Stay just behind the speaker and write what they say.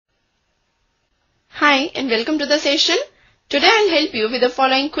Hi and welcome to the session. Today I'll help you with the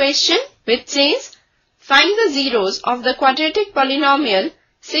following question which says, find the zeros of the quadratic polynomial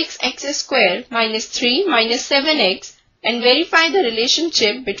 6x square minus 3 minus 7x and verify the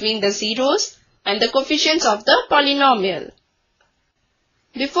relationship between the zeros and the coefficients of the polynomial.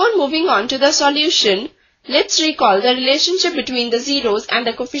 Before moving on to the solution, let's recall the relationship between the zeros and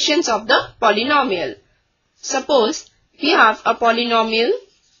the coefficients of the polynomial. Suppose we have a polynomial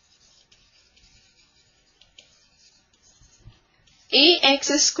ax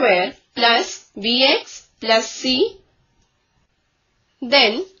square plus bx plus c,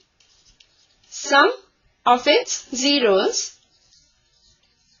 then sum of its zeros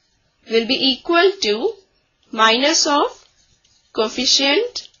will be equal to minus of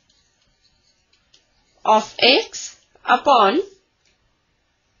coefficient of x upon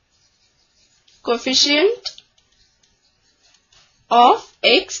coefficient of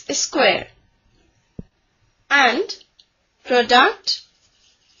x square, and product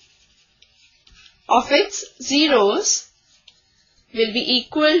of its zeros will be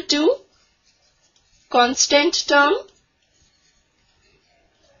equal to constant term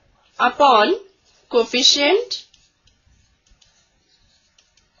upon coefficient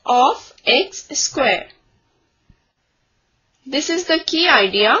of x square. This is the key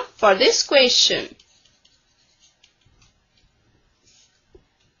idea for this question.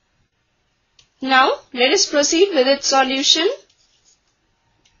 Now, let us proceed with its solution.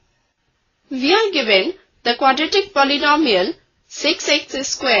 We are given the quadratic polynomial 6x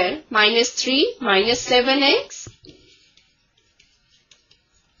square minus 3 minus 7x,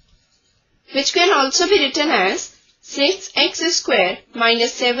 which can also be written as 6x square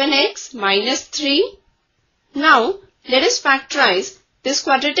minus 7x minus 3. Now, let us factorize this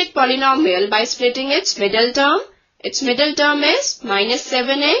quadratic polynomial by splitting its middle term. Its middle term is minus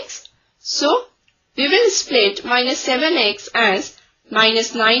 7x. So, we will split minus 7x as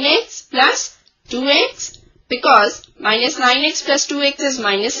minus 9x plus 2x, because minus 9x plus 2x is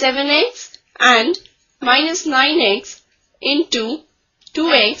minus 7x and minus 9x into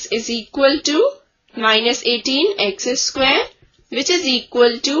 2x is equal to minus 18x square, which is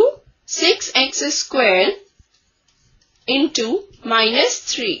equal to 6x square into minus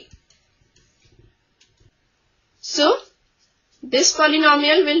 3. So, this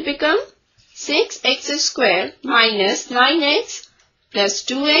polynomial will become 6x square minus 9x plus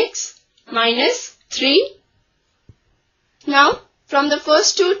 2x minus 3. Now, from the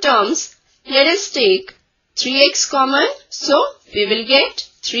first two terms, let us take 3x common. So, we will get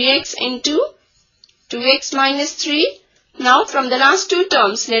 3x into 2x minus 3. Now, from the last two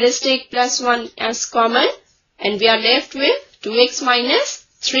terms, let us take plus 1 as common, and we are left with 2x minus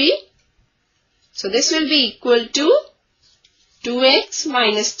 3. So, this will be equal to 2x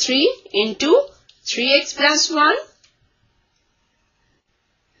minus 3 into 3x plus 1.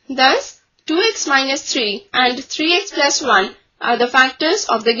 Thus, 2x minus 3 and 3x plus 1 are the factors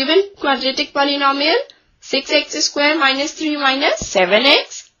of the given quadratic polynomial 6x square minus 3 minus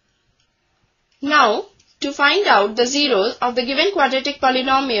 7x. Now, to find out the zeros of the given quadratic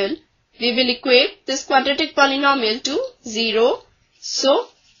polynomial, we will equate this quadratic polynomial to 0. So,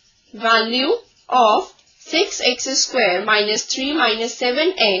 value of 6x square minus 3 minus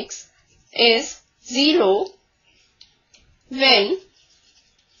 7x is 0 when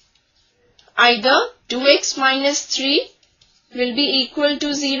either 2x minus 3 will be equal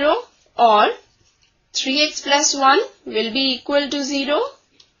to 0 or 3x plus 1 will be equal to 0.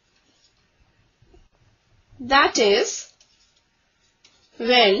 That is,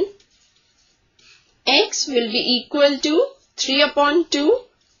 when x will be equal to 3 upon 2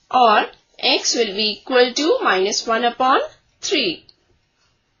 or x will be equal to minus 1 upon 3.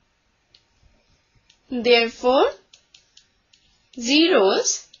 Therefore,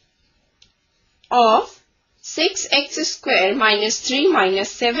 zeros of 6x square minus 3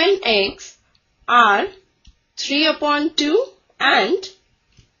 minus 7x are 3 upon 2 and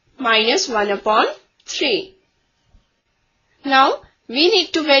minus 1 upon 3. Now, we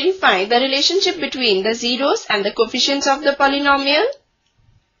need to verify the relationship between the zeros and the coefficients of the polynomial.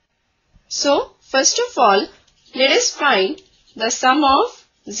 So, first of all, let us find the sum of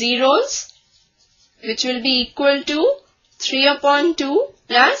zeros, which will be equal to 3 upon 2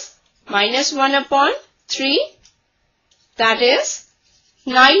 plus minus 1 upon 3. That is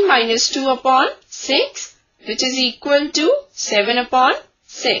 9 minus 2 upon 6, which is equal to 7 upon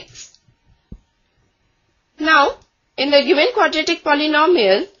 6. Now, in the given quadratic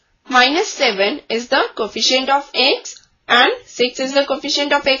polynomial, minus 7 is the coefficient of x and 6 is the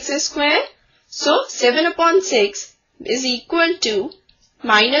coefficient of x square. So, 7 upon 6 is equal to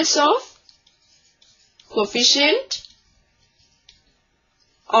minus of coefficient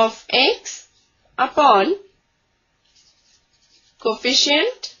of x upon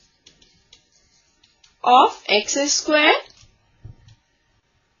coefficient of x square.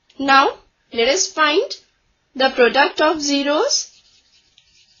 Now let us find the product of zeros,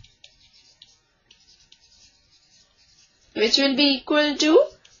 which will be equal to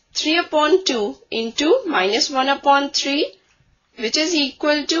 3 upon 2 into minus 1 upon 3, which is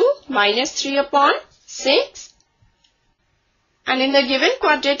equal to minus 3 upon 6. And in the given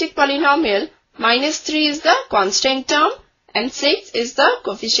quadratic polynomial, minus 3 is the constant term and 6 is the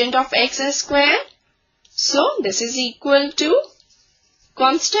coefficient of x square. So this is equal to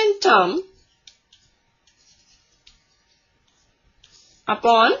constant term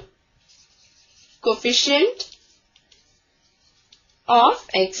upon coefficient of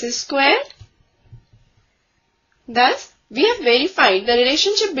x square. Thus, we have verified the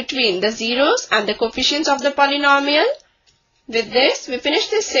relationship between the zeros and the coefficients of the polynomial. With this, we finish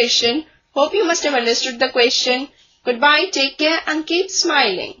this session. Hope you must have understood the question. Goodbye, take care and keep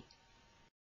smiling.